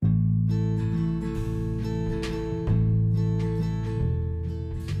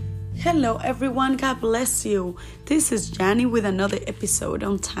Hello everyone, God bless you. This is Jani with another episode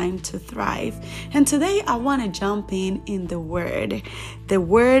on Time to Thrive. And today I want to jump in the word. The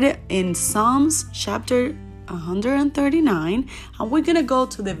word in Psalms chapter 139. And we're going to go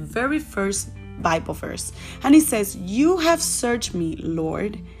to the very first Bible verse. And it says, "You have searched me,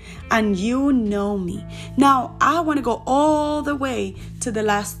 Lord, and you know me." Now, I want to go all the way to the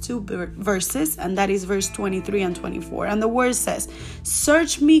last two verses, and that is verse 23 and 24. And the word says,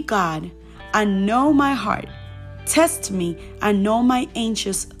 "Search me, God, and know my heart. Test me and know my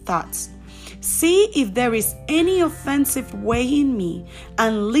anxious thoughts. See if there is any offensive way in me,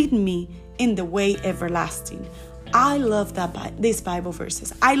 and lead me in the way everlasting." I love these Bible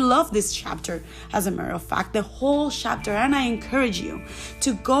verses. I love this chapter, as a matter of fact, the whole chapter. And I encourage you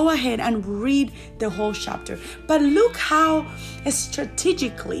to go ahead and read the whole chapter. But look how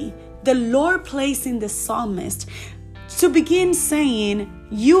strategically the Lord placed in the psalmist to begin saying,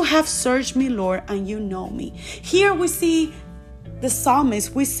 "You have searched me, Lord, and you know me." Here we see the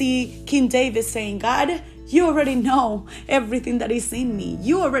psalmist, we see King David saying, "God, you already know everything that is in me.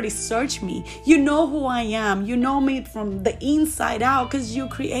 You already searched me. You know who I am. You know me from the inside out because you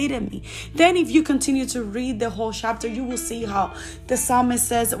created me." Then if you continue to read the whole chapter, you will see how the psalmist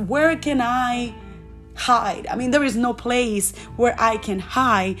says, "Where can I hide? I mean, there is no place where I can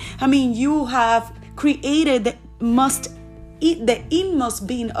hide. I mean, you have created the inmost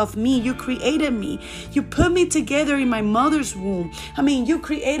being of me. You created me. You put me together in my mother's womb. I mean, you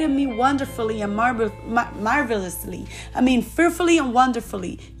created me wonderfully and marvelously. I mean, fearfully and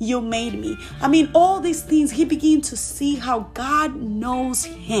wonderfully, you made me." I mean, all these things, he began to see how God knows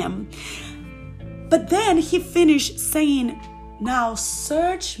him. But then he finished saying, "Now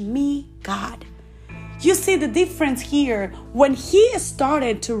search me, God." You see the difference here. When he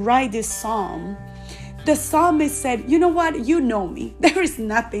started to write this psalm, the psalmist said, "You know what? You know me. There is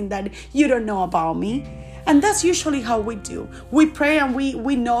nothing that you don't know about me." And that's usually how we do. We pray and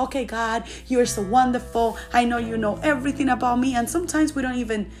we know, "Okay, God, you're so wonderful. I know you know everything about me." And sometimes we don't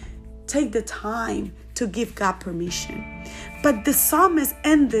even take the time to give God permission. But the psalmist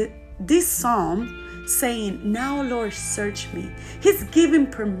ended this psalm saying, "Now, Lord, search me." He's giving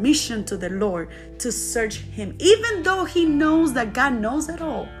permission to the Lord to search him, even though he knows that God knows it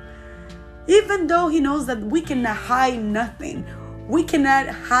all. Even though he knows that we cannot hide nothing. We cannot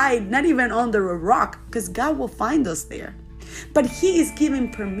hide, not even under a rock, because God will find us there. But he is giving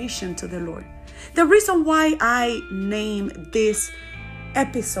permission to the Lord. The reason why I name this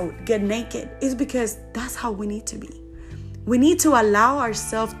episode "Get Naked" is because that's how we need to be. We need to allow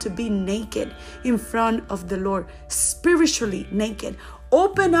ourselves to be naked in front of the Lord, spiritually naked.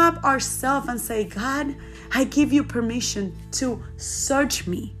 Open up ourselves and say, "God, I give you permission to search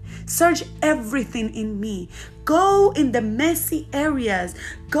me. Search everything in me. Go in the messy areas.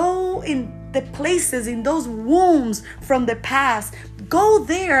 Go in the places, in those wounds from the past. Go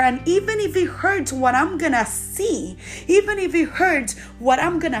there, and even if it hurts what I'm going to see, even if it hurts what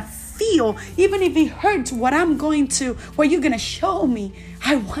I'm going to feel, even if it hurts what you're going to show me,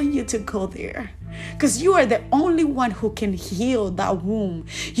 I want you to go there. Because you are the only one who can heal that womb.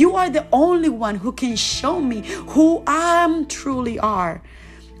 You are the only one who can show me who I truly are.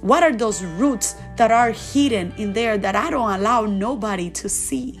 What are those roots that are hidden in there that I don't allow nobody to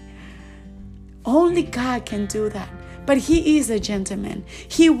see?" Only God can do that. But he is a gentleman.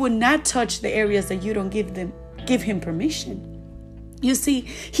 He would not touch the areas that you don't give him permission. You see,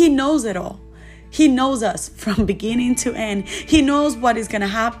 he knows it all. He knows us from beginning to end. He knows what is going to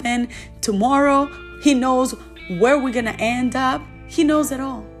happen tomorrow. He knows where we're going to end up. He knows it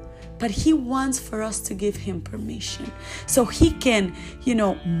all. But he wants for us to give him permission so he can,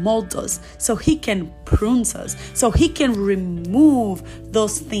 mold us, so he can prune us, so he can remove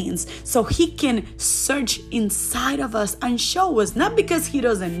those things, so he can search inside of us and show us, not because he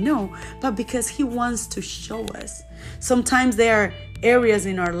doesn't know, but because he wants to show us. Sometimes there are areas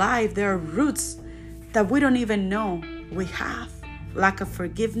in our life, there are roots that we don't even know we have. Lack of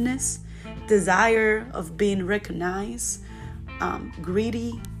forgiveness, desire of being recognized,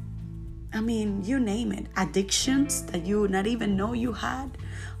 greedy. I mean, you name it. Addictions that you not even know you had.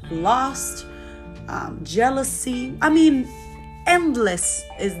 Lust, jealousy. I mean, endless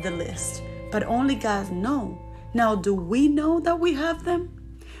is the list. But only God knows. Now, do we know that we have them?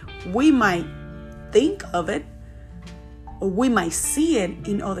 We might think of it, or we might see it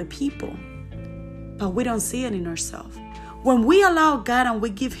in other people, but we don't see it in ourselves. When we allow God and we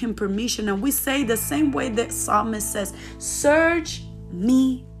give him permission and we say the same way that psalmist says, "Search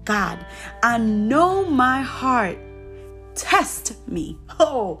me, God, and know my heart. Test me."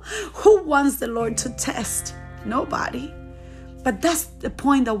 Oh, who wants the Lord to test? Nobody. But that's the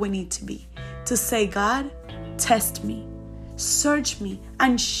point that we need to be. To say, God, test me, search me,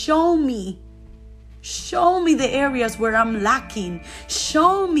 and show me. Show me the areas where I'm lacking.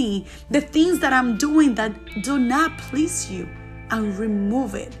 Show me the things that I'm doing that do not please you, and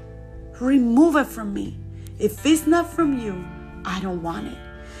remove it. Remove it from me. If it's not from you, I don't want it.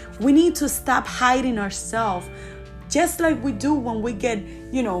 We need to stop hiding ourselves, just like we do when we get,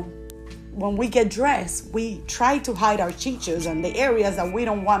 when we get dressed. We try to hide our chichos and the areas that we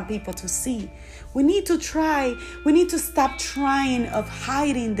don't want people to see. We need to stop trying of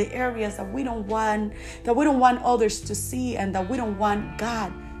hiding the areas that we don't want others to see, and that we don't want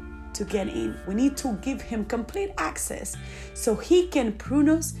God to get in. We need to give him complete access so he can prune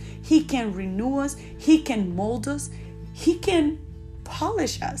us, he can renew us, he can mold us, he can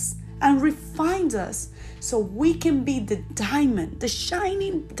polish us and refine us so we can be the diamond, the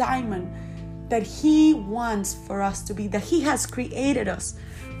shining diamond that he wants for us to be, that he has created us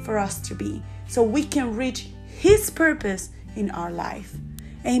for us to be, so we can reach his purpose in our life.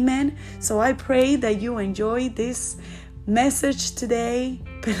 Amen. So I pray that you enjoy this message today.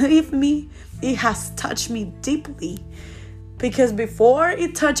 Believe me, it has touched me deeply, because before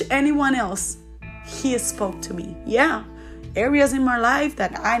it touched anyone else, he spoke to me. Yeah, areas in my life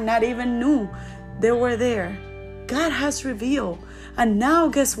that I not even knew they were there, God has revealed. And now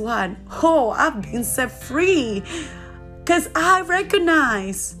guess what? I've been set free, because I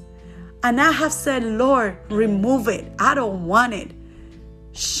recognize, and I have said, Lord, remove it. I don't want it.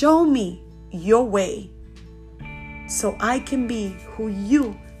 Show me your way so I can be who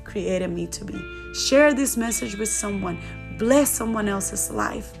you created me to be. Share this message with someone. Bless someone else's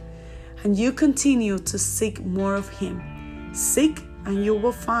life. And you continue to seek more of him. Seek and you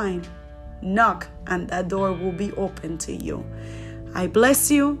will find. Knock and that door will be open to you. I bless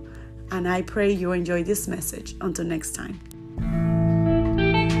you, and I pray you enjoy this message. Until next time.